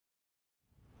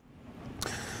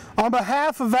On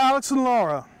behalf of Alex and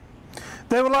Laura,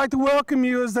 they would like to welcome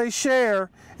you as they share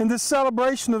in this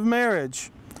celebration of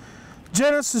marriage.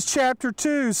 Genesis chapter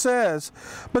 2 says,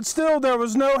 "But still there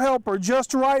was no helper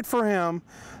just right for him.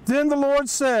 Then the Lord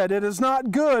said, 'It is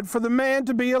not good for the man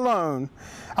to be alone.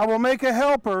 I will make a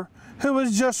helper who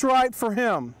is just right for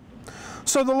him.'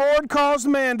 So the Lord caused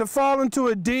man to fall into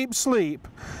a deep sleep.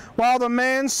 While the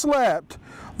man slept,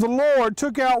 the Lord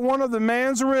took out one of the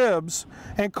man's ribs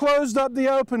and closed up the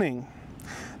opening.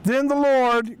 Then the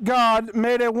Lord God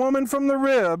made a woman from the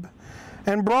rib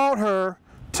and brought her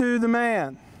to the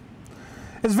man."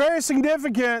 It's very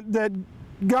significant that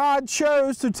God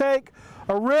chose to take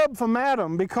a rib from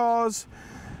Adam, because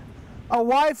a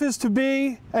wife is to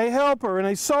be a helper and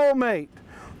a soulmate,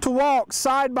 to walk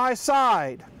side by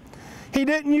side. He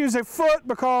didn't use a foot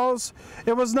because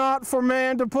it was not for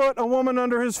man to put a woman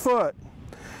under his foot.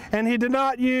 And he did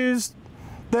not use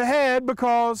the head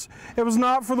because it was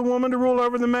not for the woman to rule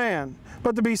over the man,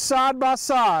 but to be side by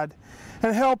side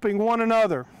and helping one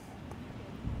another.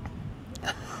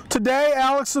 Today,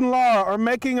 Alex and Laura are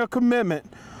making a commitment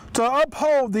to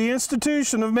uphold the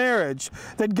institution of marriage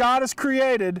that God has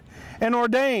created and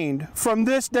ordained from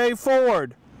this day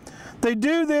forward. They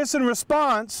do this in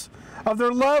response of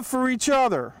their love for each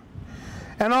other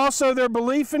and also their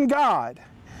belief in God.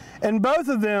 And both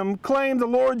of them claim the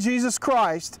Lord Jesus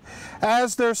Christ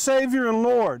as their Savior and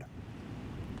Lord.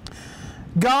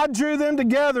 God drew them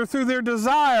together through their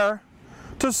desire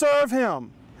to serve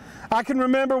Him. I can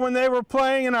remember when they were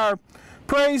playing in our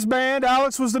praise band.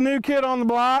 Alex was the new kid on the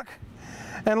block,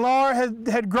 and Laura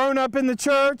had grown up in the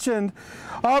church, and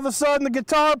all of a sudden the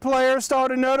guitar player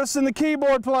started noticing the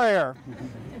keyboard player.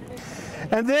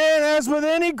 And then, as with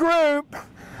any group,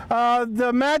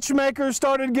 the matchmakers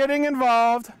started getting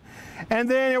involved, and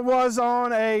then it was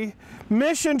on a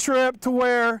mission trip to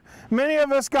where many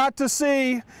of us got to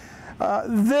see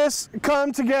this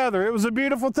come together. It was a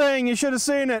beautiful thing. You should have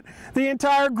seen it. The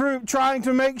entire group trying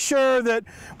to make sure that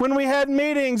when we had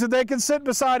meetings that they could sit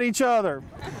beside each other.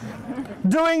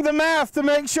 Doing the math to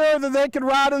make sure that they could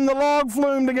ride in the log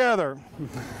flume together.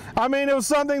 I mean, it was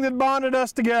something that bonded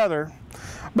us together.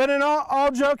 But in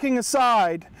all joking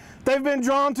aside, they've been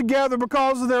drawn together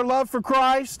because of their love for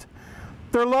Christ,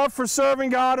 their love for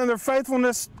serving God, and their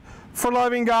faithfulness for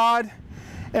loving God,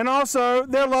 and also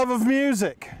their love of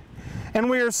music. And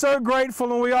we are so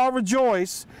grateful, and we all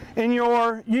rejoice in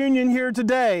your union here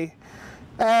today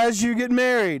as you get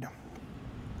married.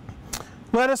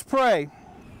 Let us pray.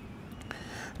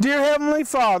 Dear Heavenly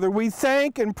Father, we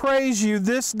thank and praise you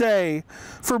this day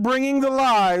for bringing the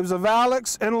lives of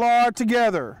Alex and Laura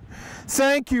together.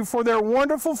 Thank you for their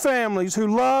wonderful families who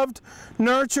loved,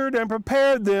 nurtured, and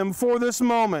prepared them for this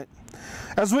moment.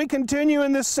 As we continue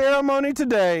in this ceremony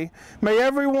today, may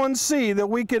everyone see that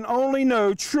we can only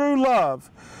know true love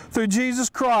through Jesus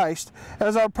Christ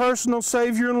as our personal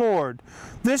Savior and Lord.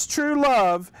 This true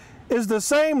love is the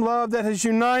same love that has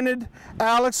united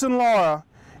Alex and Laura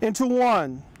into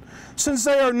one. Since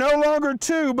they are no longer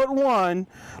two but one,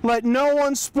 let no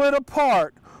one split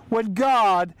apart what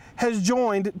God has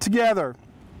joined together.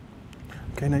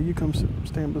 Okay, now you come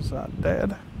stand beside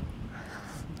Dad.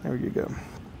 There you go.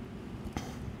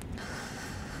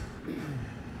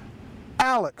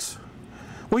 Alex,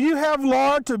 will you have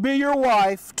Laura to be your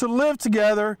wife, to live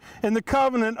together in the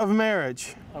covenant of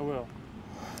marriage? I will.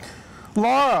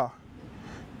 Laura,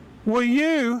 will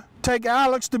you take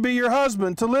Alex to be your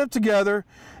husband, to live together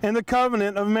in the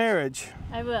covenant of marriage?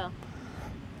 I will.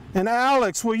 And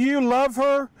Alex, will you love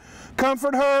her,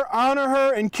 comfort her, honor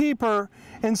her, and keep her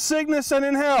in sickness and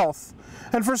in health,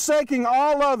 and forsaking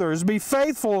all others, be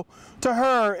faithful to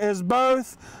her as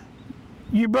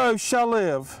you both shall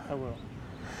live? I will.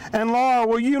 And Laura,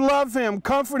 will you love him,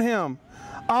 comfort him,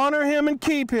 honor him, and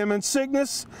keep him in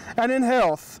sickness and in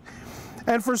health,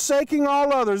 and forsaking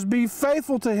all others, be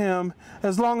faithful to him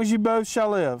as long as you both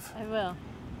shall live? I will.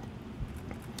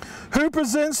 Who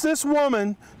presents this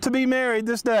woman to be married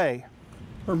this day?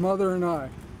 Her mother and I.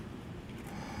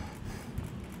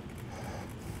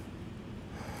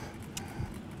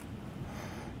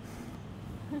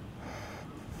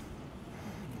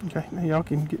 Okay, now y'all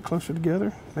can get closer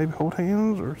together, maybe hold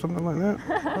hands or something like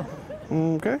that.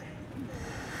 Okay.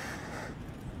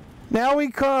 Now we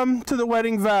come to the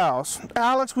wedding vows.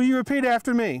 Alex, will you repeat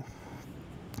after me?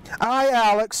 I,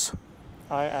 Alex,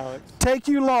 take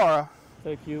you, Laura,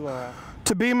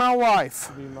 to be my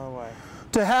wife,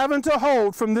 to have and to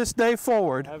hold from this day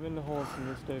forward.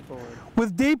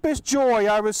 With deepest joy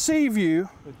I receive you,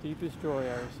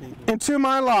 into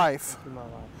my life.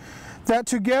 that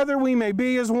together we may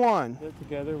be as one, that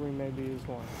together we may be as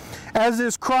one, as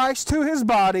is Christ to his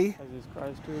body, as is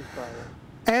Christ to his body,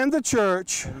 and the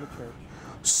church, and the church.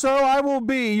 so I will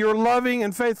be your loving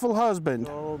and faithful husband,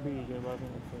 So I will be your loving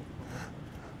and faithful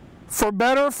husband. for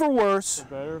better or for worse, For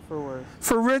better or for worse,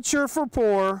 for richer, for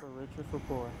poor, for rich or for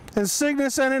poor, in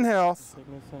sickness and in health,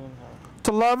 sickness and in health,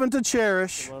 to love and to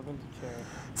cherish, to love and to cherish,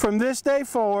 from this day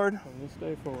forward from this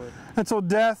day forward, until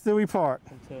death do we part.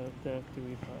 until death do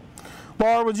we part.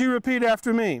 Laura, would you repeat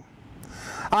after me?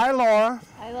 I, Laura,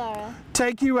 I, Laura,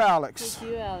 take you, Alex, take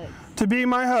you, Alex, to be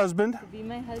my husband, to be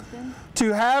my husband,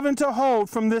 to have and to hold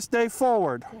from this day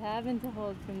forward. to have and to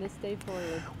hold from this day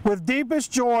forward. With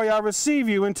deepest joy I receive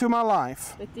you into my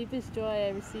life, With deepest joy I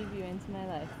receive you into my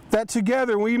life, that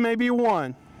together we may be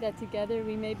one. that together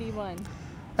we may be one.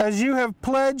 As you have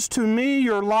pledged to me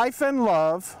your life and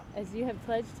love, As you have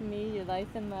pledged to me your life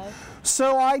and love,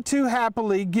 so I too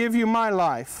happily give you my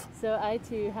life, so I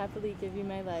too happily give you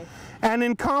my life, and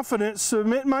in confidence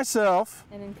submit myself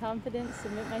and in confidence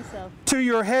submit myself to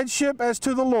your headship as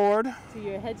to the Lord, to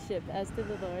your headship as to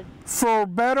the Lord, for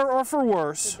better or for for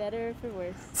worse, better or for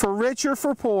worse, for richer,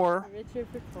 for poor, for rich or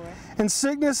for poor, in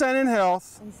sickness and in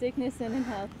health, in sickness and in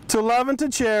health, to love and to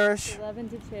cherish, to love and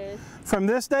to cherish, from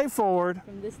this day forward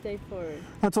from this day forward,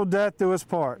 until death do us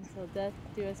part. until death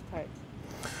do us part.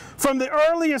 From the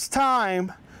earliest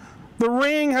time, the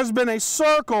ring has been a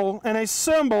circle and a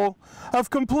symbol of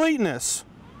completeness,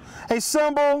 a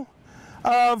symbol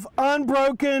of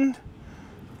unbroken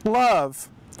love,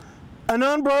 an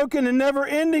unbroken and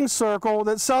never-ending circle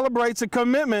that celebrates a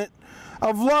commitment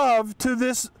of love to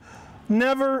this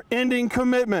never-ending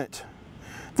commitment.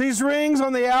 These rings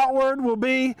on the outward will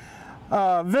be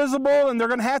visible, and they're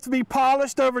going to have to be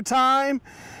polished over time,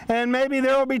 and maybe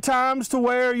there will be times to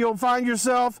where you'll find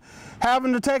yourself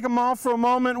having to take them off for a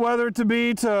moment, whether it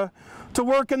be to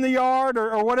work in the yard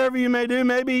or whatever you may do.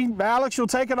 Maybe, Alex, you'll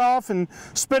take it off and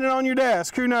spin it on your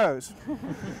desk, who knows.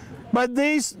 But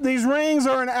these rings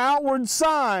are an outward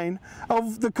sign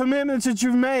of the commitments that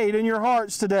you've made in your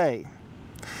hearts today.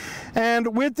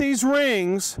 And with these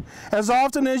rings, as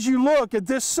often as you look at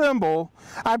this symbol,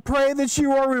 I pray that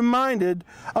you are reminded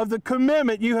of the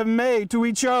commitment you have made to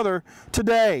each other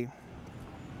today.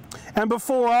 And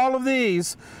before all of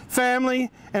these,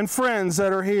 family and friends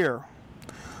that are here.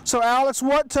 So Alex,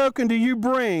 what token do you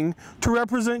bring to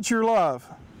represent your love?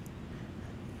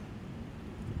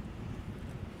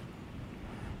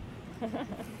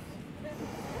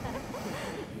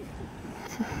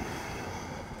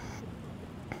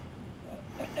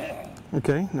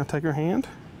 Okay, now take your hand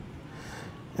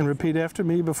and repeat after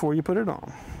me before you put it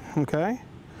on. Okay?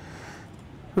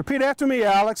 Repeat after me,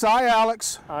 Alex. I,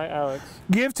 Alex, I, Alex,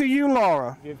 give to you,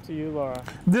 Laura, give to you, Laura,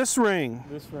 this ring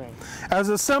this ring as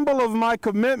a symbol of my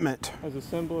commitment as a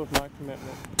symbol of my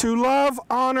commitment to love,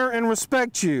 honor, and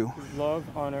respect you. to love,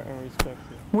 honor, and respect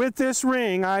you. With this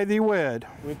ring I thee wed.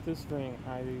 With this ring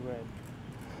I thee wed.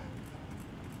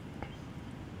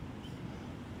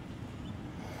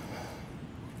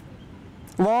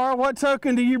 Laura, what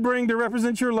token do you bring to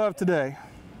represent your love today?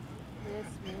 This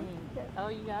ring. Oh,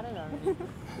 you got it already.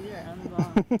 You're on the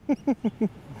ball.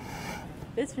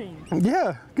 This ring.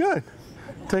 Yeah, good.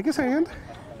 Take his hand.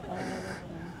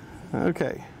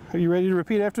 Okay. Are you ready to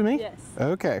repeat after me? Yes.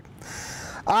 Okay.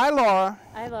 I, Laura,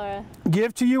 I, Laura,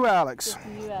 give to you, Alex, give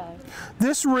to you, Alex,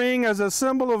 this ring as a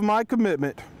symbol of my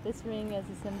commitment this ring as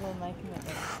a symbol of my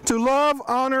commitment to love,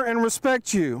 honor, and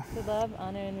respect you. to love,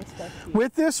 honor, and respect you.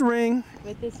 With this ring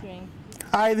With this ring,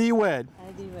 I thee wed.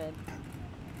 I thee wed.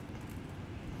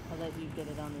 I'll let you get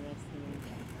it on the rest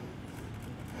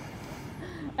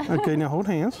of the ring. Okay, now hold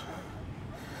hands.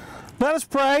 Let us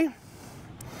pray.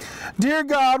 Dear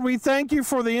God, we thank you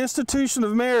for the institution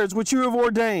of marriage which you have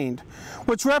ordained,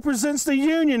 which represents the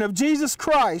union of Jesus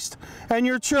Christ and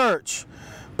your church.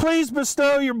 Please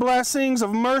bestow your blessings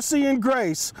of mercy and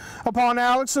grace upon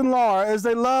Alex and Laura as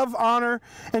they love, honor,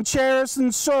 and cherish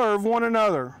and serve one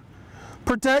another.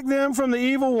 Protect them from the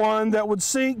evil one that would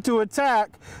seek to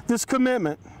attack this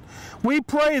commitment. We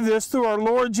pray this through our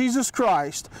Lord Jesus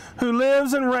Christ, who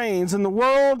lives and reigns in the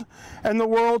world and the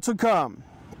world to come.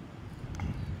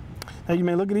 Now you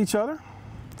may look at each other.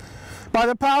 By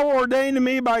the power ordained to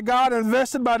me by God and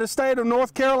vested by the state of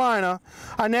North Carolina,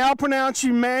 I now pronounce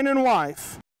you man and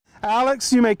wife.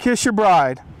 Alex, you may kiss your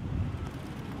bride.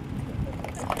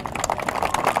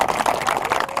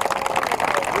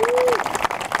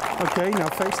 Okay, now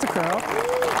face the crowd.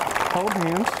 Hold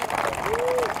hands.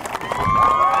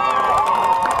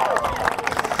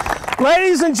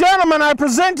 Ladies and gentlemen, I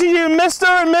present to you Mr.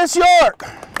 and Miss York.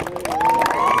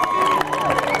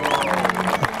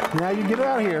 Now you get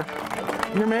out of here.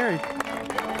 You're married.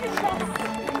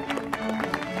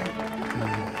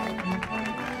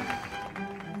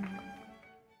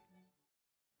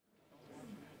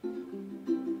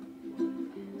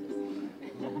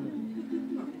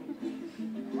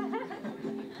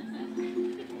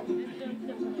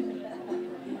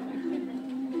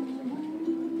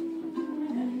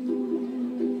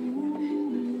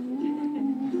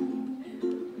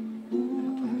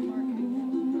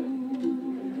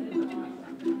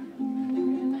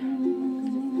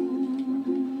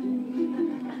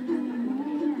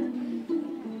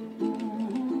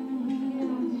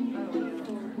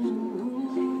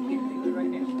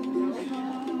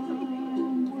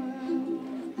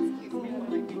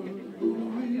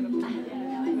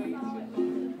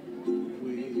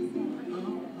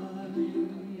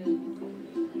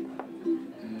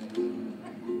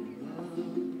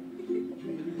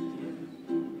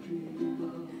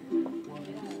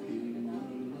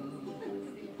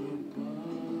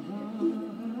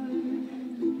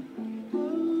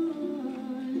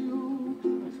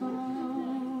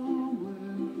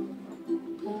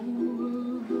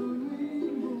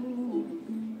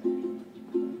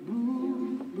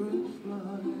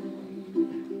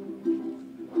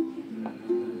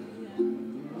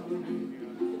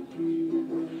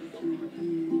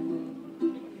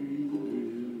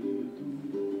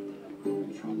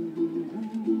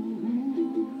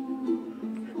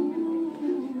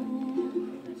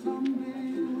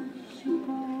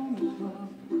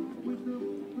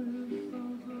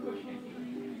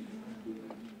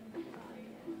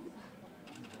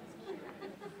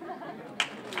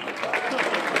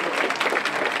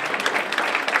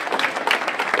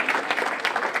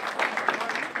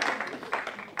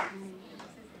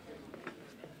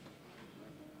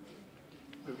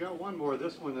 got one more.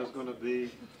 This one is going to be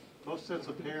both sets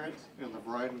of parents and the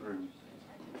bride and groom.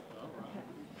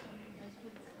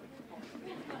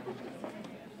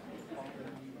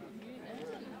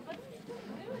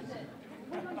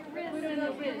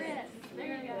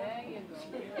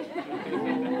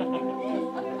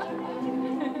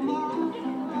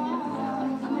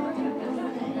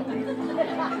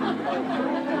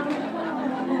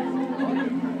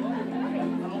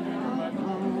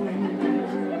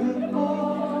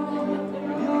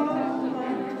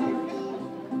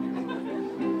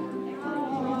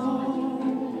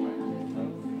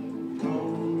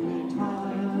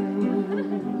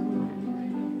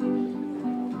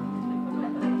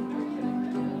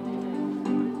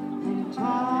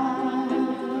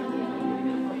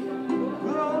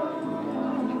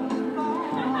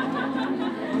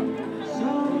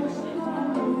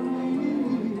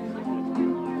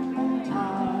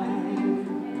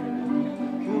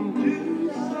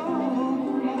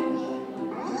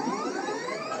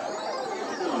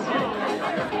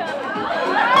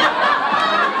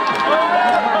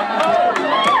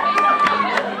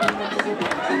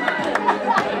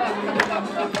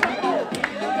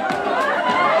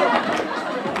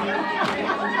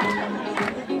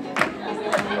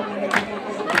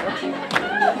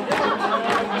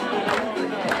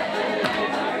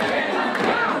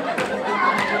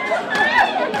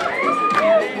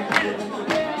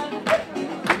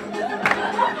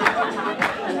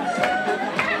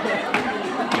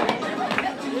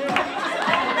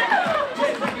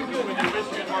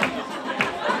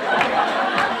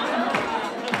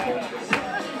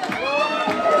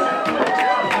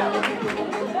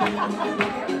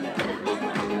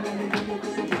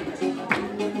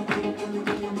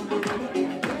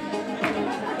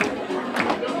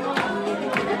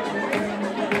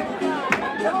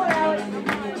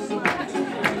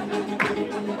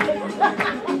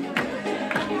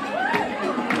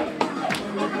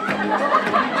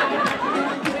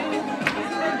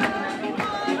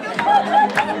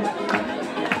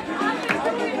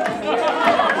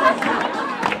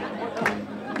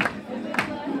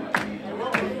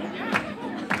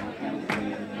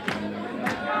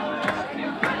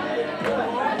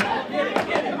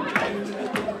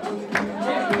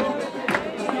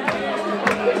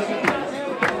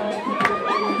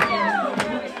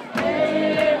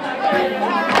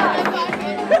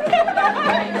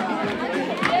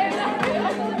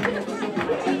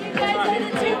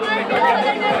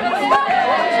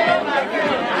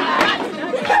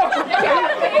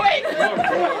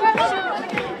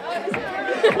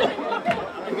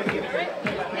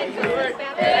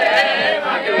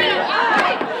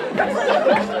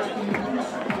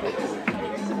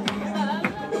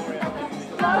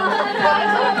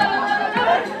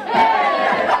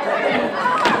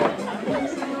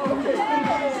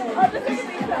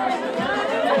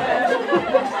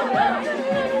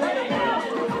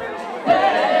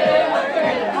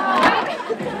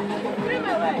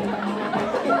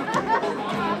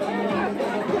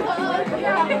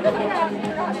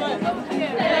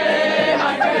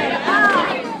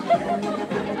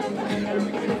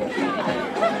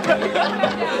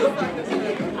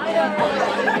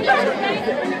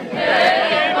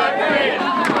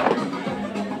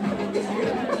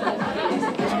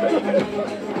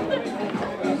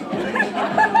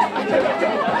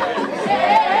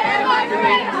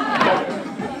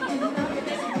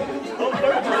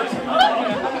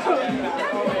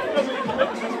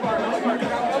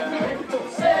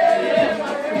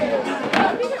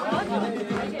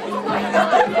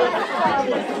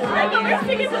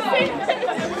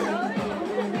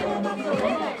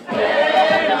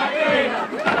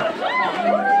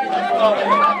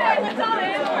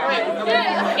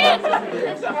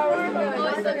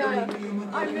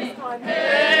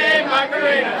 Hey,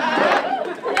 Margarita!